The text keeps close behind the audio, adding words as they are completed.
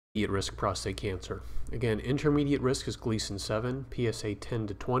Intermediate risk prostate cancer. Again, intermediate risk is Gleason 7, PSA 10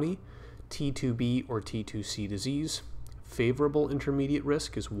 to 20, T2B or T2C disease. Favorable intermediate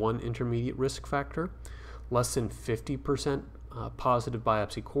risk is 1 intermediate risk factor, less than 50% positive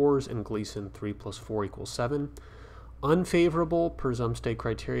biopsy cores, and Gleason 3 plus 4 equals 7. Unfavorable per Zumsteg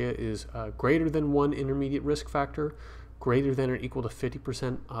criteria is greater than 1 intermediate risk factor, greater than or equal to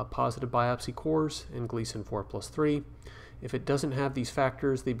 50% positive biopsy cores, and Gleason 4 plus 3. If it doesn't have these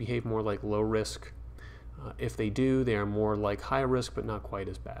factors, they behave more like low risk. If they do, they are more like high risk, but not quite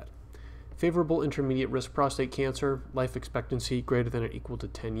as bad. Favorable intermediate risk prostate cancer, life expectancy greater than or equal to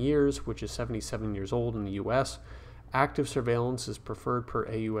 10 years, which is 77 years old in the U.S. Active surveillance is preferred per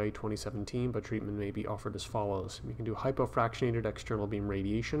AUA 2017, but treatment may be offered as follows. You can do hypofractionated external beam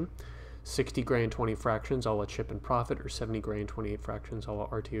radiation, 60 gray and 20 fractions a la CHIP and Prophet, or 70 gray and 28 fractions a la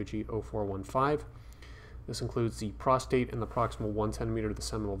RTOG 0415. This includes the prostate and the proximal 1 centimeter of the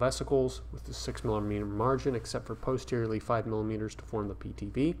seminal vesicles with the 6 millimeter margin, except for posteriorly 5 millimeters to form the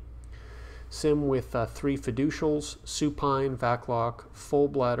PTV. SIM with 3 fiducials, supine, VACLOC, full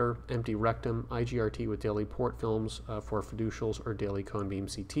bladder, empty rectum, IGRT with daily port films for fiducials or daily cone beam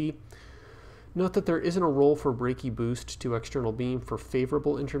CT. Note that there isn't a role for brachy boost to external beam for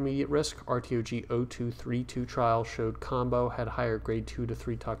favorable intermediate risk. RTOG 0232 trial showed combo had higher grade 2 to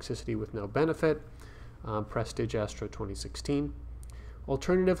 3 toxicity with no benefit. Prestige Astro 2016.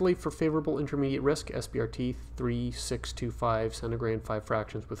 Alternatively, for favorable intermediate risk, SBRT 3625 centigram 5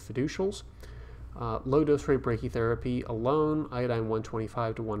 fractions with fiducials. Low dose rate brachytherapy alone, iodine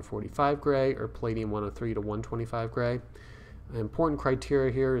 125 to 145 gray, or palladium 103 to 125 gray. Important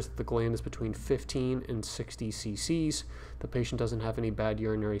criteria here is that the gland is between 15 and 60 cc's. The patient doesn't have any bad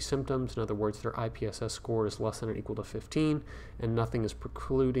urinary symptoms. In other words, their IPSS score is less than or equal to 15, and nothing is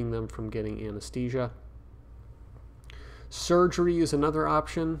precluding them from getting anesthesia. Surgery is another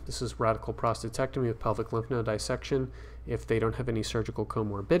option. This is radical prostatectomy with pelvic lymph node dissection if they don't have any surgical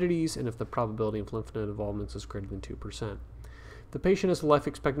comorbidities and if the probability of lymph node involvement is greater than 2%. The patient has a life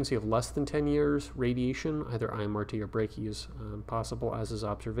expectancy of less than 10 years. Radiation, either IMRT or brachy, is possible, as is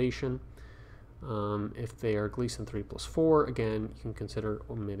observation. If they are Gleason 3 plus 4, again, you can consider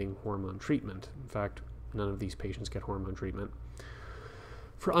omitting hormone treatment. In fact, none of these patients get hormone treatment.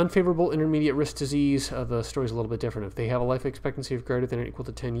 For unfavorable intermediate risk disease, the story is a little bit different. If they have a life expectancy of greater than or equal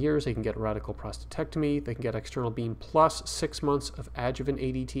to 10 years, they can get radical prostatectomy. They can get external beam plus 6 months of adjuvant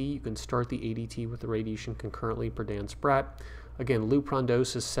ADT. You can start the ADT with the radiation concurrently per Dan Spratt. Again, Lupron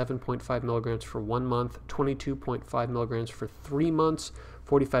dose is 7.5 milligrams for 1 month, 22.5 milligrams for 3 months,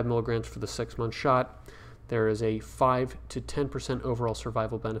 45 milligrams for the 6-month shot. There is a 5 to 10% overall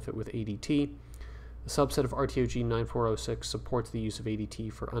survival benefit with ADT. A subset of RTOG 9406 supports the use of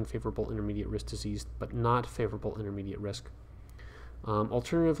ADT for unfavorable intermediate risk disease, but not favorable intermediate risk.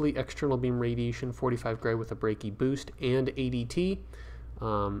 Alternatively, external beam radiation, 45 gray with a brachy boost, and ADT.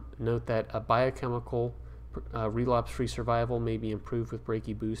 Note that a biochemical relapse-free survival may be improved with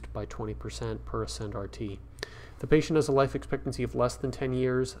brachy boost by 20% per Ascend RT. The patient has a life expectancy of less than 10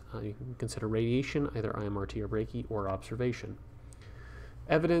 years. You can consider radiation, either IMRT or brachy, or observation.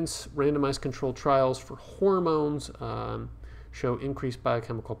 Evidence, randomized controlled trials for hormones show increased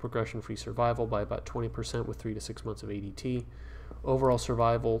biochemical progression-free survival by about 20% with 3 to 6 months of ADT. Overall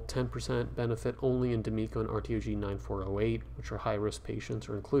survival, 10% benefit only in D'Amico and RTOG 9408, which are high-risk patients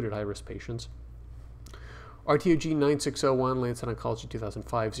or included high-risk patients. RTOG 9601, Lancet Oncology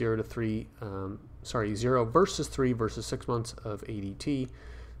 2005, 0 versus 3 versus 6 months of ADT.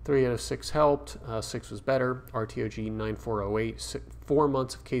 3 out of 6 helped, 6 was better. RTOG 9408, 4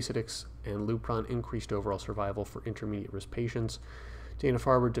 months of Casadix and Lupron increased overall survival for intermediate risk patients.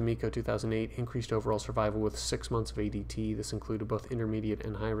 Dana-Farber, D'Amico 2008, increased overall survival with 6 months of ADT. This included both intermediate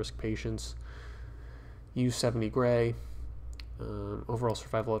and high-risk patients. U70 Gray, overall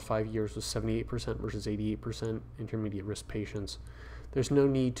survival at 5 years was 78% versus 88% intermediate risk patients. There's no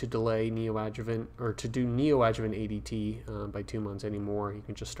need to delay neoadjuvant or to do neoadjuvant ADT by 2 months anymore. You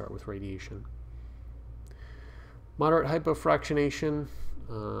can just start with radiation. Moderate hypofractionation,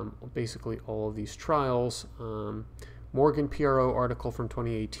 basically all of these trials. Morgan PRO article from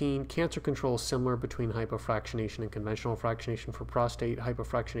 2018. Cancer control is similar between hypofractionation and conventional fractionation for prostate.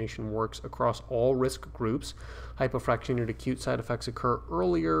 Hypofractionation works across all risk groups. Hypofractionated acute side effects occur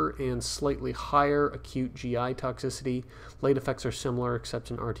earlier and slightly higher acute GI toxicity. Late effects are similar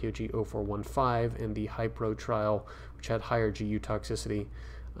except in RTOG 0415 and the Hypro trial, which had higher GU toxicity.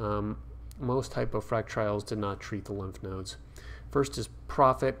 Most hypofrac trials did not treat the lymph nodes. First is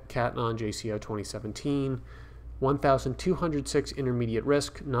Prophet, Catnon, JCO 2017. 1,206 intermediate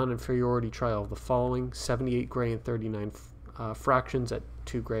risk, non-inferiority trial of the following: 78 gray and 39 fractions at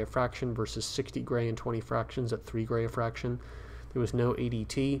 2 gray of fraction versus 60 gray and 20 fractions at 3 gray of fraction. There was no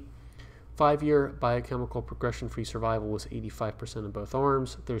ADT. 5-year biochemical progression-free survival was 85% in both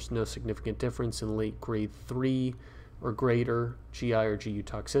arms. There's no significant difference in late grade 3 or greater GI or GU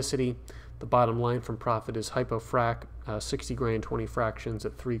toxicity. The bottom line from profit is hypofrac, 60 gray and 20 fractions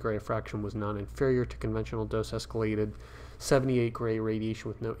at 3 gray of fraction was non-inferior to conventional dose escalated 78 gray radiation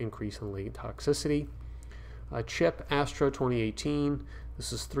with no increase in late toxicity. CHIP Astro 2018,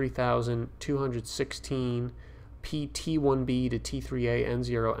 this is 3,216 PT1B to T3A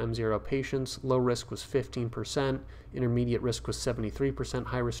N0 M0 patients. Low risk was 15%, intermediate risk was 73%,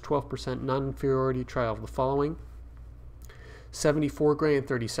 high risk 12%. Non-inferiority trial of the following: 74 gray and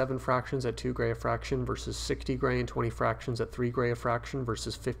 37 fractions at 2 gray of fraction versus 60 gray and 20 fractions at 3 gray of fraction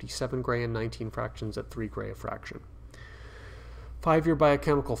versus 57 gray and 19 fractions at 3 gray of fraction. 5-year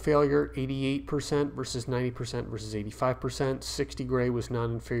biochemical failure, 88% versus 90% versus 85%. 60 gray was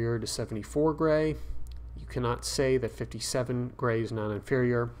non-inferior to 74 gray. You cannot say that 57 gray is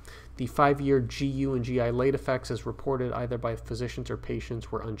non-inferior. The 5-year GU and GI late effects as reported either by physicians or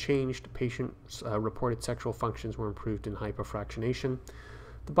patients were unchanged. Patients' reported sexual functions were improved in hypofractionation.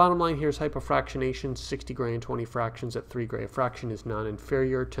 The bottom line here is hypofractionation, 60 gray and 20 fractions at 3 gray of fraction is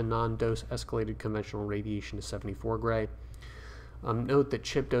non-inferior to non-dose escalated conventional radiation to 74 gray. Note that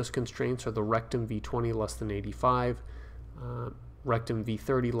CHIP dose constraints are the rectum V20 less than 85, rectum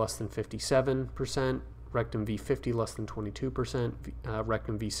V30 less than 57%, rectum V50 less than 22%,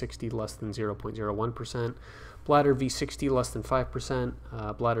 rectum V60 less than 0.01%, bladder V60 less than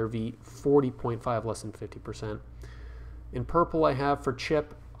 5%, bladder V40.5 less than 50%. In purple I have for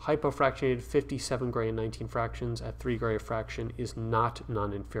CHIP, hypofractionated 57 gray and 19 fractions at 3 gray of fraction is not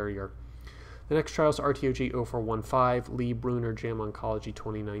non-inferior. The next trial is RTOG 0415, Lee Bruner JAMA Oncology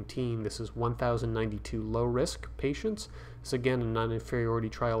 2019. This is 1,092 low-risk patients. This is again a non-inferiority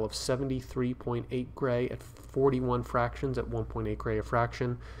trial of 73.8 gray at 41 fractions at 1.8 gray a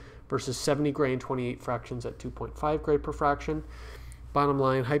fraction versus 70 gray and 28 fractions at 2.5 gray per fraction. Bottom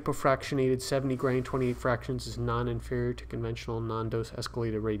line, hypofractionated 70 gray and 28 fractions is non-inferior to conventional non-dose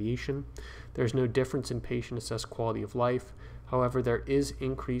escalated radiation. There's no difference in patient-assessed quality of life. However, there is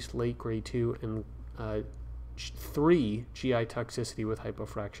increased late grade 2 and 3 GI toxicity with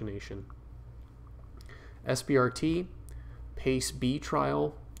hypofractionation. SBRT, PACE-B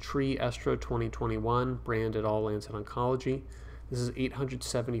trial, TREE Estro 2021, Brand et al. Lancet Oncology. This is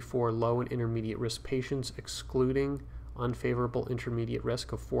 874 low and intermediate risk patients, excluding unfavorable intermediate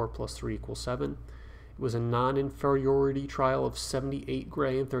risk of 4 plus 3 equals 7. It was a non-inferiority trial of 78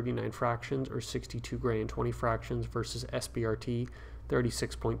 gray and 39 fractions, or 62 gray and 20 fractions, versus SBRT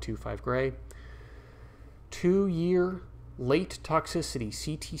 36.25 gray. 2-year late toxicity,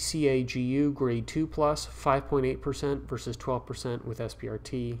 CTCA GU grade 2 plus, 5.8% versus 12% with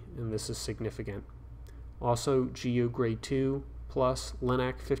SBRT, and this is significant. Also, GU grade 2 plus,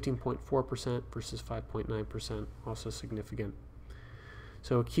 LINAC 15.4% versus 5.9%, also significant.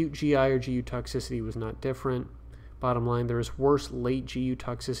 So acute GI or GU toxicity was not different. Bottom line, there is worse late GU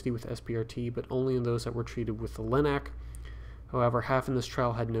toxicity with SBRT, but only in those that were treated with the LINAC. However, half in this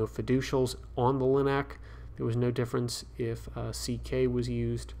trial had no fiducials on the LINAC. There was no difference if CK was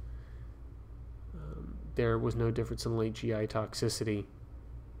used. There was no difference in late GI toxicity.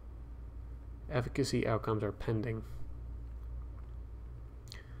 Efficacy outcomes are pending.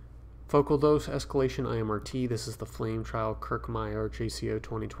 Focal dose escalation IMRT, this is the FLAME trial, Kirkmeyer, JCO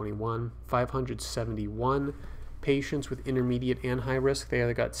 2021. 571 patients with intermediate and high risk. They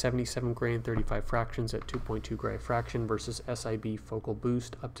either got 77 gray and 35 fractions at 2.2 gray fraction versus SIB focal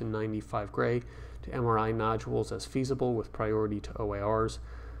boost up to 95 gray to MRI nodules as feasible with priority to OARs.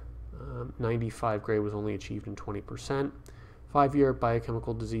 95 gray was only achieved in 20%. 5-year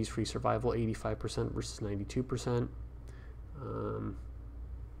biochemical disease-free survival, 85% versus 92%.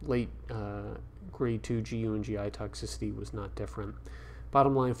 Late grade 2 GU and GI toxicity was not different.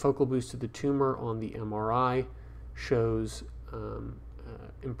 Bottom line, focal boost to the tumor on the MRI shows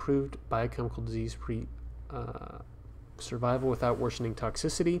improved biochemical disease-free survival without worsening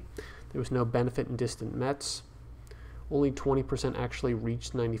toxicity. There was no benefit in distant METs. Only 20% actually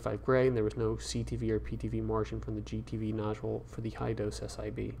reached 95 gray, and there was no CTV or PTV margin from the GTV nodule for the high-dose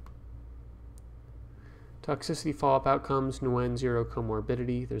SIB. Toxicity follow-up outcomes, Nguyen, 0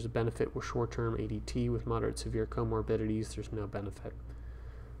 comorbidity. There's a benefit with short-term ADT. With moderate severe comorbidities, there's no benefit.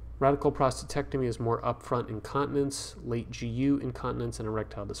 Radical prostatectomy is more upfront incontinence, late GU incontinence, and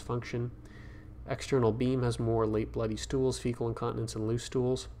erectile dysfunction. External beam has more late bloody stools, fecal incontinence, and loose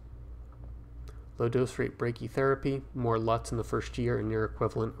stools. Low dose rate brachytherapy, more LUTs in the first year and near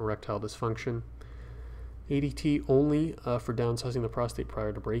equivalent erectile dysfunction. ADT only for downsizing the prostate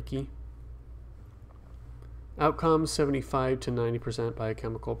prior to brachy. Outcomes, 75 to 90%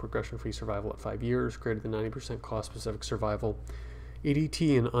 biochemical progression-free survival at 5 years, greater than 90% cause-specific survival.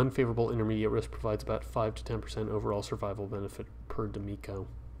 ADT in unfavorable intermediate risk provides about 5 to 10% overall survival benefit per D'Amico.